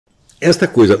esta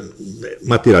coisa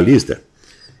materialista,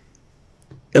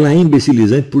 ela é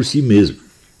imbecilizante por si mesma.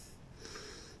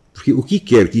 Porque o que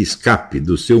quer que escape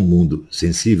do seu mundo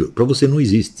sensível, para você não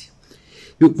existe.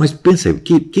 Mas pensa aí, o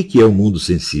que é o mundo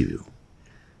sensível?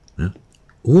 Né?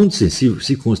 O mundo sensível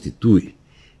se constitui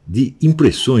de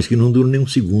impressões que não duram nem um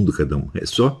segundo cada um. É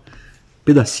só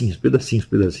pedacinhos, pedacinhos,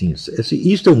 pedacinhos.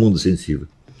 Isso é o mundo sensível.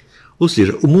 Ou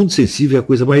seja, o mundo sensível é a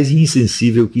coisa mais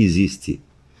insensível que existe.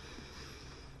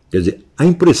 Quer dizer, a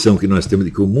impressão que nós temos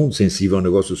de que o mundo sensível é um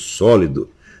negócio sólido,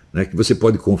 né, que você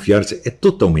pode confiar, é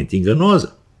totalmente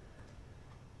enganosa.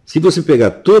 Se você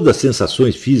pegar todas as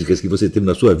sensações físicas que você tem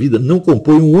na sua vida, não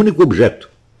compõe um único objeto.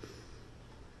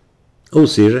 Ou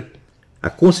seja, a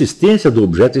consistência do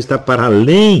objeto está para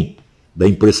além da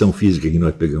impressão física que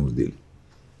nós pegamos dele.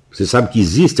 Você sabe que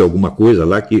existe alguma coisa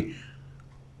lá que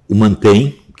o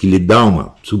mantém, que lhe dá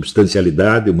uma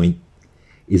substancialidade, uma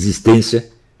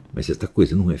existência, mas esta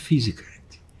coisa não é física,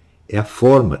 gente. É a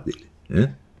forma dele.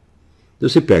 Né? Então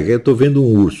você pega, eu estou vendo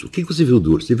um urso. O que você viu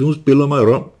do urso? Você viu um pelo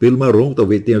marrom,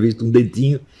 talvez tenha visto um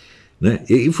dentinho. Né?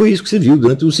 E foi isso que você viu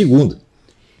durante um segundo.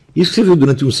 Isso que você viu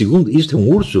durante um segundo, isso é um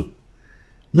urso?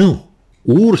 Não.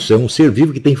 O urso é um ser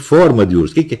vivo que tem forma de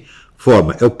urso. O que é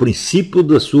forma? É o princípio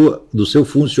do seu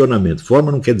funcionamento.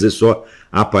 Forma não quer dizer só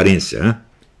a aparência. Né?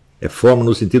 É forma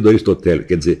no sentido aristotélico.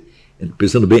 Quer dizer,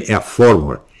 pensando bem, é a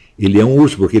fórmula. Ele é um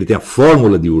urso porque ele tem a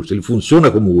fórmula de urso. Ele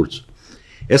funciona como urso.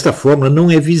 Esta fórmula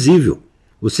não é visível.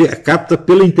 Você a capta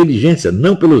pela inteligência,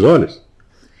 não pelos olhos.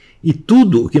 E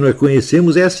tudo o que nós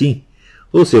conhecemos é assim.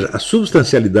 Ou seja, a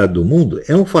substancialidade do mundo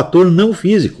é um fator não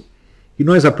físico, que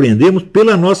nós aprendemos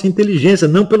pela nossa inteligência,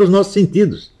 não pelos nossos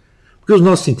sentidos. Porque os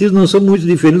nossos sentidos não são muito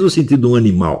diferentes do sentido de um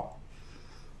animal.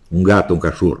 Um gato, um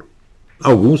cachorro.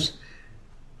 Alguns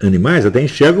animais até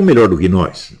enxergam melhor do que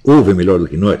nós, ouvem melhor do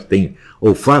que nós, têm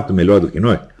olfato melhor do que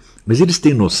nós. Mas eles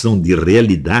têm noção de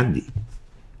realidade?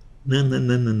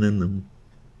 Não.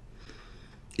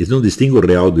 Eles não distinguem o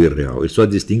real do irreal, eles só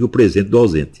distinguem o presente do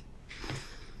ausente.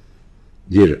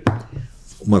 Veja,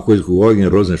 uma coisa que o Eugen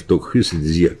Rosenstock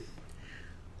dizia: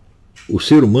 o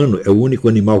ser humano é o único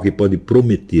animal que pode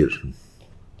prometer.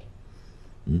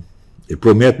 Ele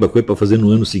promete uma coisa para fazer no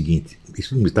ano seguinte.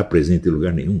 Isso não está presente em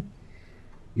lugar nenhum.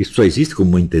 Isso só existe como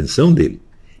uma intenção dele.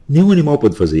 Nenhum animal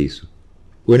pode fazer isso.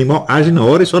 O animal age na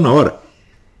hora e só na hora.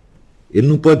 Ele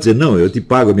não pode dizer, não, eu te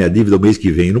pago a minha dívida o mês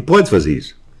que vem. Ele não pode fazer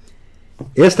isso.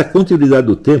 Esta continuidade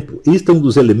do tempo, isto é um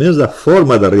dos elementos da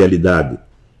forma da realidade.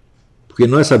 Porque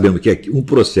nós sabemos que um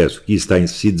processo que está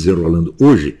se desenrolando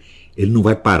hoje, ele não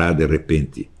vai parar de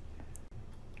repente.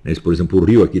 Se, por exemplo, o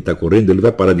rio aqui está correndo, ele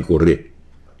vai parar de correr.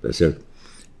 Tá certo?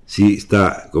 Se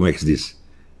está, como é que se diz,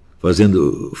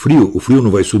 fazendo frio, o frio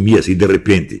não vai sumir assim de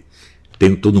repente.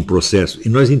 Tem todo um processo. E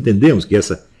nós entendemos que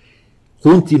essa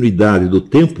continuidade do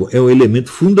tempo é um elemento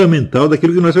fundamental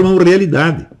daquilo que nós chamamos de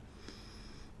realidade.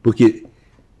 Porque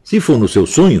se for no seu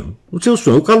sonho,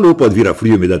 o calor pode virar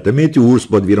frio imediatamente, o urso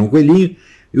pode virar um coelhinho,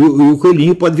 e o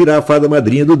coelhinho pode virar a fada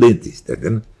madrinha do dente. Está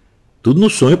vendo? Tudo no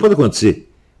sonho pode acontecer.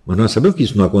 Mas nós sabemos que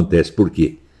isso não acontece. Por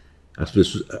quê?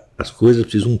 As coisas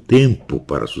precisam de um tempo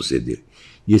para suceder.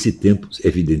 E esse tempo,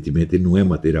 evidentemente, ele não é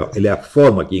material. Ele é a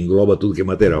forma que engloba tudo que é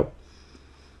material.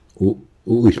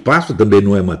 O espaço também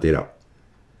não é material.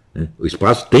 Né? O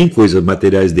espaço tem coisas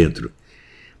materiais dentro.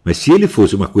 Mas se ele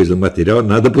fosse uma coisa material,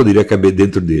 nada poderia caber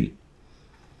dentro dele.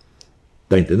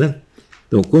 Está entendendo?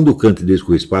 Então, quando o Kant diz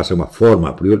que o espaço é uma forma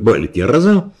a priori, bom, ele tinha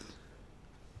razão.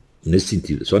 Nesse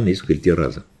sentido, só nisso que ele tinha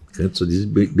razão. Kant só diz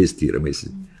besteira, mas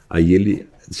aí ele,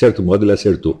 de certo modo, ele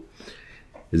acertou.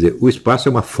 Quer dizer, o espaço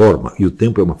é uma forma e o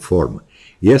tempo é uma forma.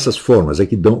 E essas formas é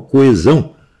que dão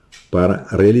coesão para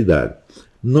a realidade.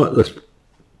 As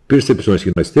percepções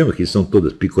que nós temos, que são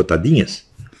todas picotadinhas,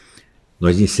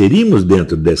 nós inserimos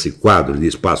dentro desse quadro de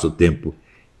espaço-tempo,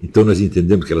 então nós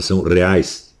entendemos que elas são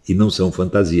reais e não são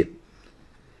fantasia.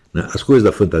 As coisas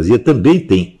da fantasia também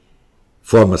têm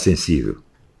forma sensível.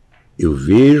 Eu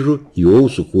vejo e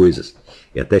ouço coisas,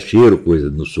 e até cheiro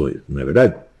coisas no sonho, não é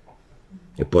verdade?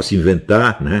 Eu posso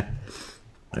inventar, né?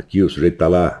 Aqui o sujeito está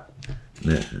lá,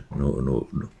 né,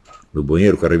 no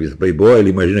banheiro com a revista Playboy, ele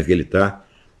imagina que ele está,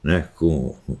 né,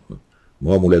 com a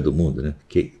maior mulher do mundo, né?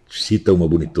 Que cita uma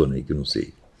bonitona aí que eu não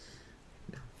sei.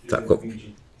 Tá,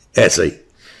 essa aí.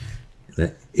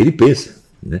 Né? Ele pensa,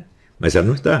 né? Mas ela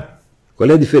não está. Qual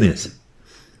é a diferença?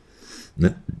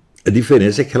 Né? A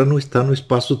diferença é que ela não está no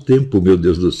espaço-tempo, meu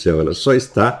Deus do céu, ela só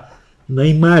está na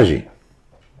imagem.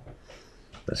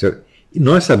 Tá certo? E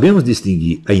nós sabemos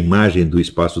distinguir a imagem do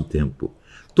espaço-tempo.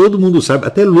 Todo mundo sabe,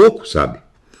 até louco sabe.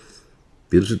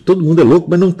 Todo mundo é louco,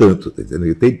 mas não tanto.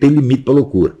 Tem limite para a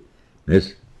loucura. Né?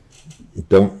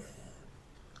 Então,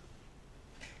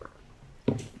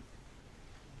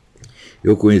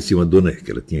 Eu conheci uma dona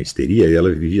que ela tinha histeria e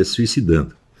ela vivia se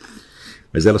suicidando.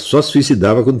 Mas ela só se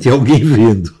suicidava quando tinha alguém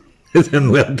vendo. Ela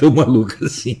não era tão maluca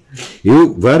assim.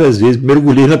 Eu, várias vezes,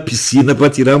 mergulhei na piscina para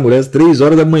tirar a mulher às 3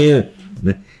 horas da manhã.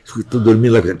 Né? Estou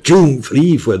dormindo lá, tchum,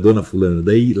 foi a dona fulana.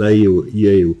 Daí lá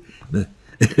ia eu. Né?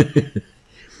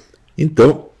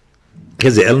 Então, quer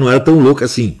dizer, ela não era tão louca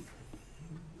assim.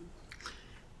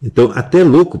 Então, até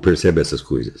louco percebe essas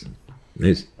coisas. Não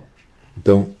é isso?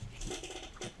 Então,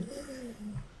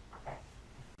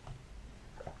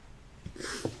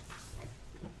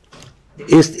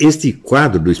 este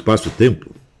quadro do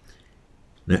espaço-tempo,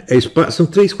 né, são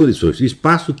 3 condições: o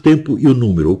espaço, tempo e o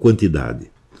número, ou quantidade.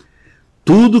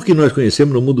 Tudo que nós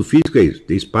conhecemos no mundo físico é isso: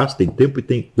 tem espaço, tem tempo e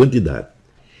tem quantidade.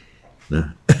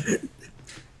 Né?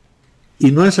 E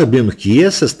nós sabemos que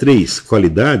essas 3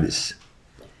 qualidades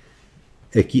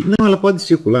é que... Não, ela pode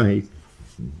circular aí.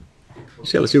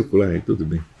 Se ela circular aí, tudo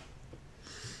bem.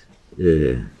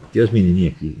 Tem as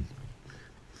menininhas aqui.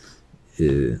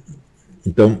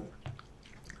 Então,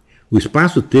 o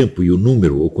espaço, tempo e o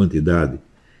número ou quantidade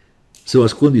são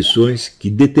as condições que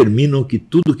determinam que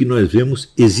tudo que nós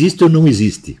vemos existe ou não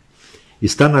existe.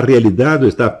 Está na realidade ou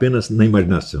está apenas na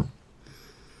imaginação.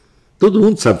 Todo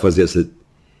mundo sabe fazer essa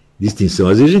distinção.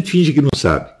 Às vezes a gente finge que não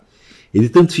sabe. E de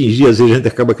tanto fingir, às vezes a gente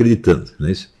acaba acreditando. Não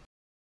é isso?